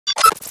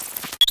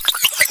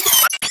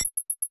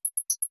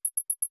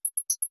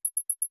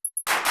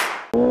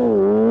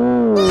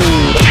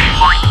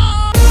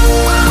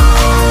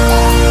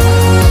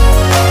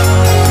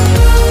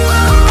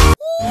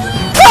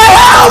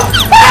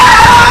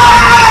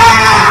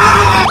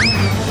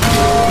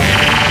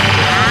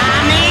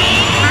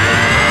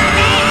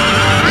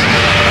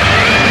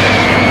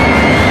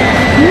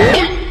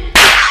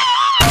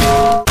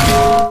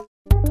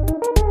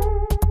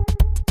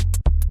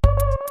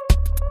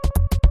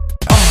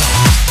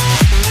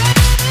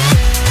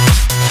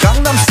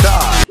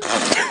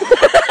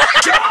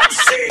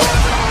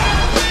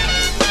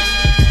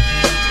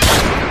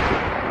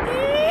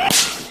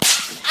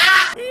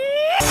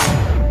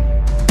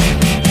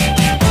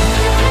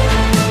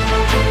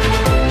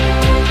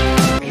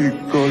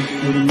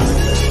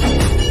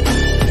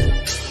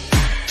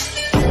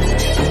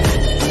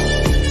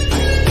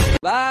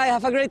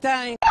Have a great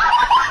time.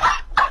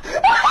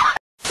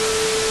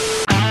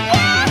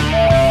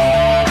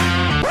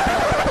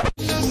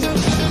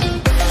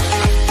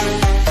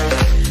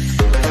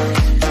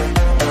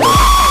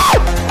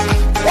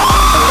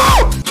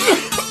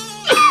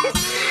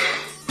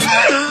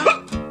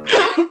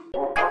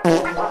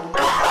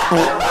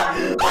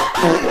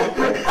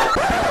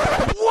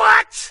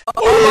 What?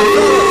 Oh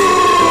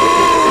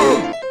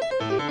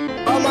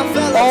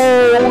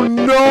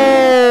no!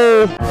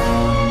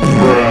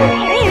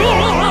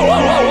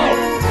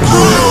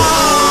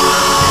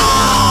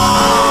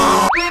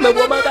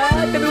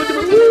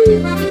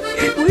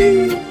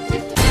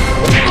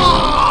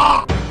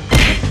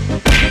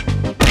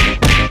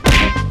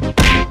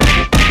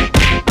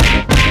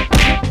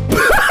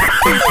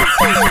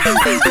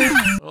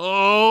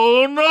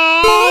 Oh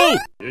no!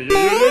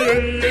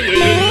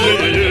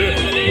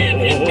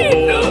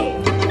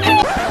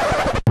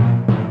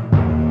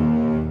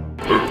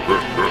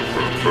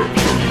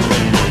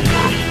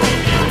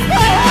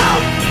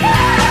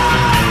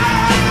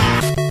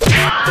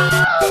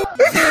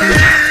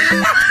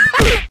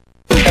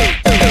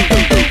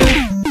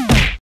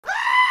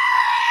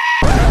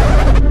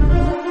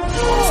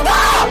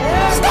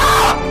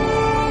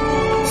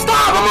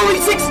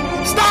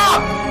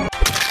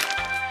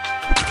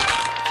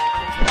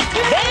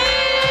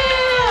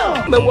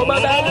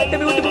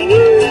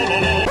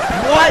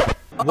 What?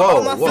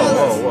 Whoa, whoa,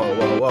 whoa,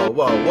 whoa, whoa,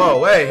 whoa,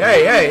 whoa, hey, hey,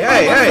 hey,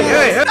 hey, hey,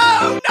 hey.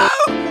 Oh no!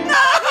 No!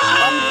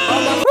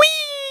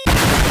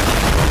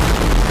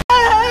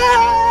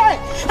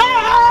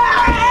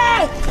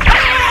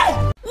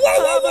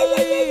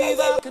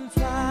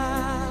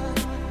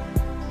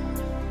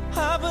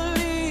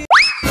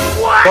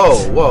 Whoa,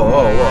 whoa,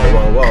 whoa, whoa,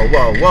 whoa, whoa,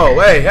 whoa, whoa,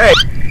 hey, hey.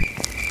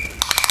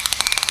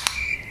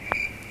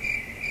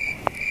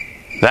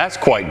 That's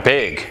quite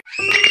big.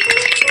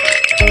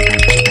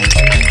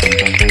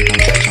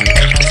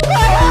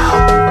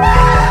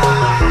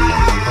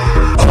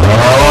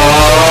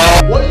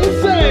 What are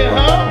you saying,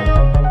 huh?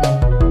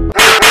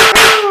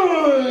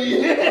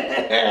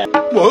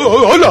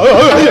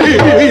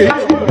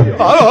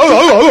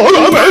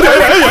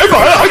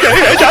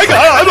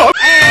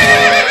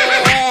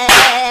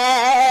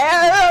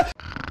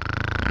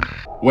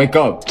 Wake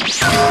up.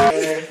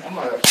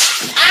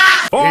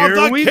 For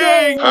the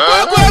king!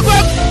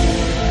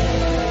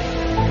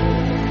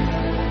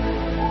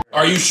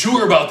 Are you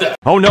sure about that?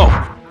 Oh no!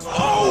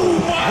 Oh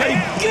my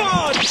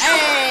God!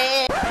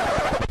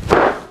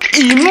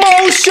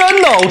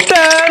 Emotional,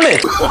 damn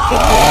it!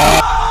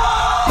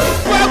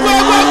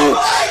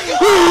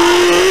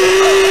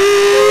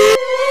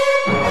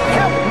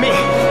 Help me!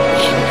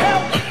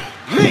 Help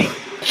me!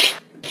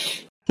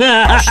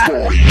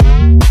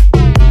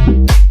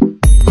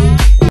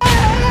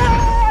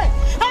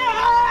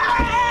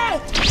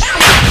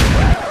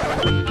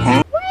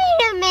 Wait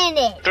a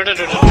minute. Look at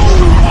the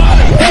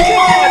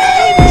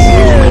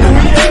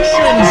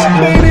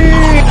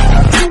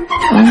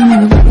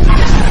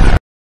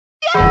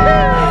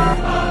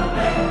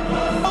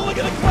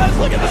clouds,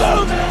 look at the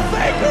moon!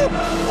 Thank you!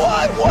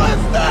 What was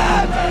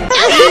that?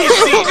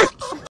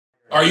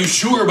 Are you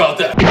sure about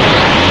that?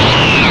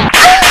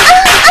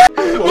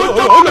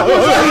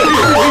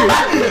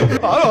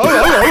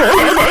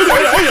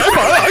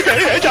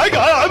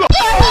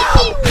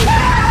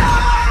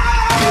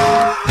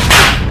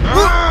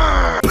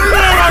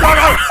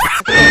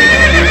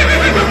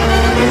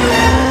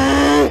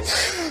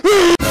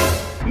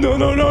 No,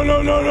 no, no,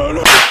 no, no, no,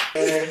 no.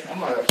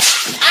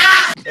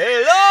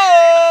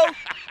 Hello?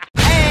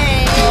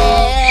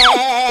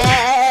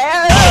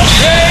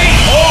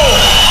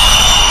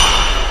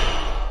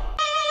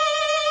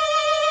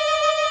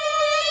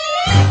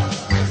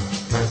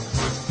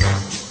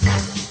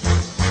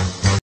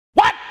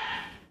 What?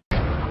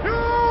 You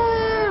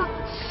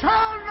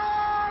shall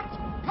not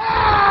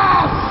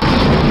pass!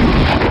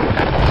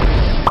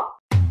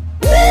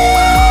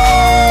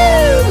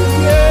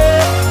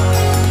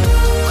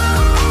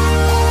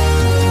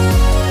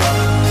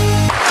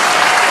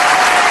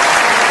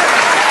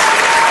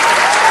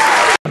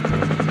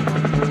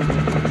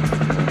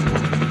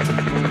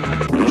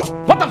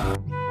 What the?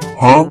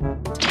 Huh?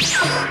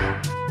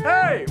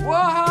 Hey,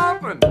 what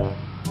happened?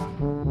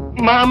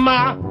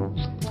 Mama.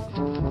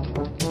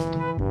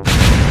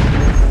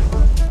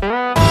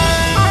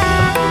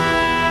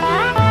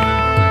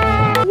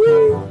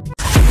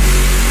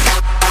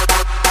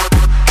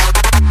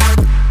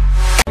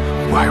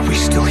 Why are we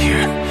still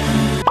here?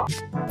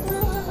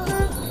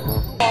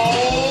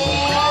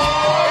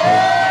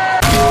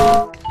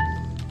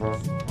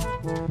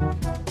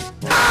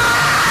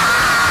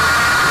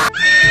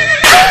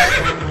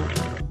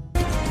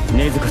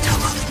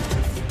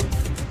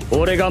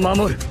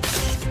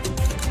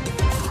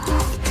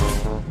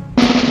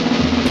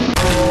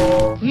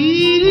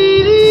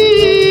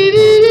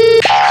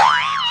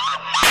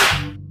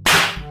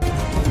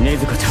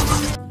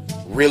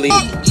 Really?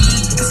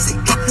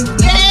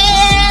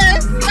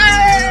 Yes,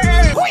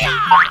 sir!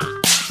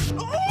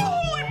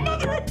 Holy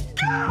mother of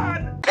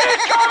God!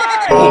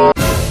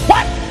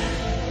 What?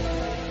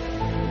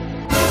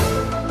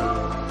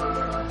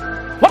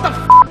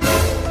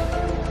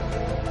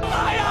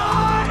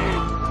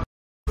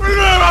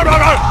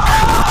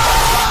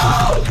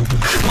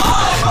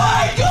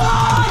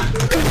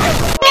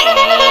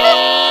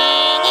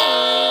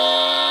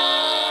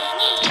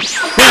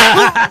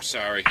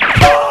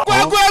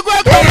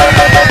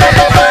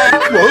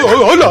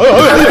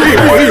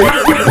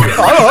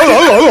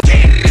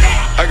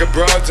 I got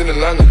broads in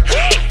Atlanta.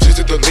 Just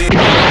at the lean.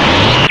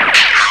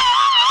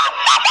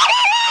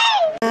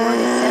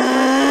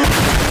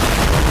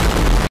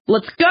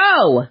 Let's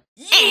go!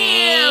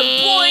 Yeah,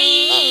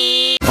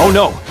 boy! Oh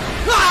no!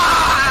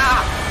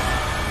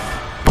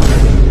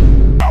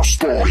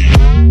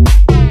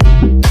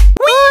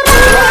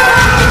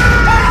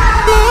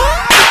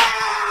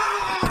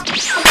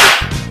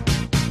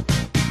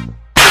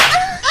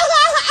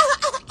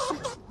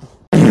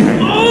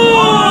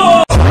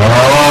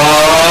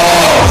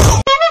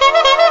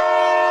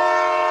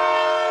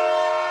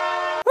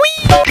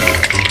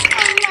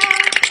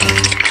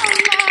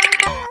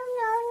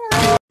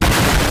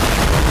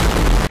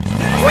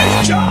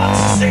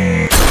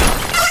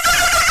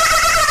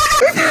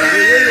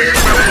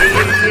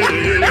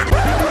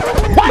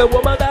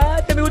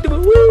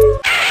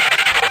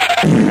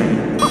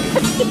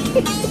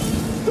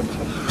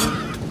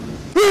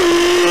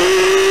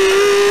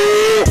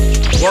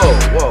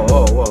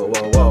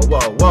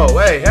 Whoa,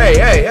 hey,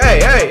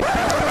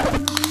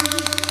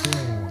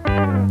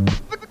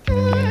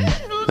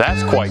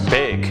 That's quite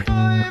big.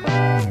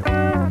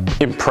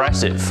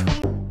 Impressive.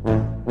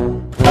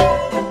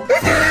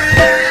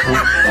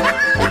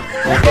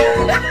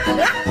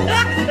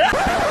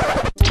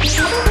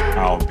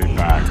 I'll be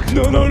back.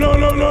 No.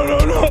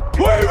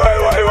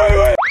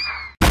 Wait.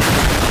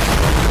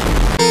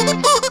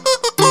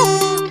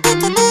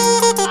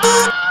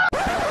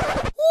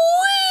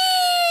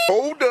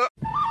 Hold up.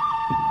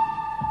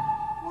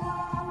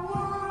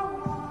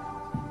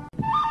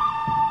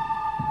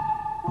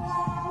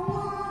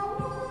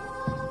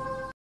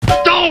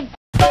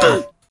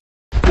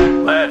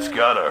 That's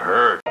gotta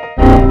hurt.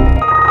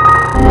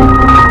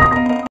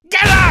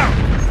 Get out!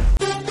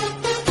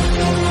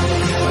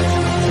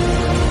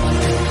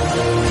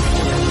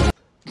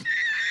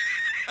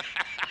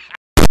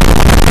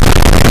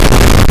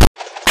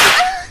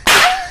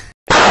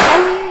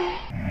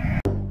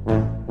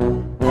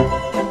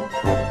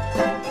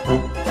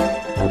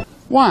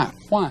 Why?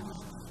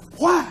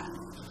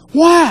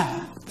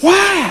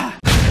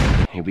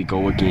 Here we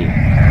go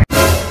again.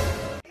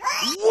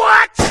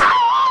 What?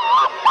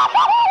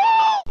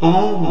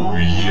 Oh,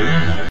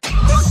 yeah.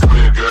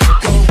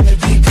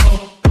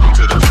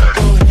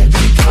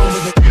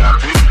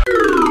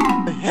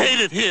 I hate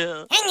it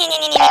here.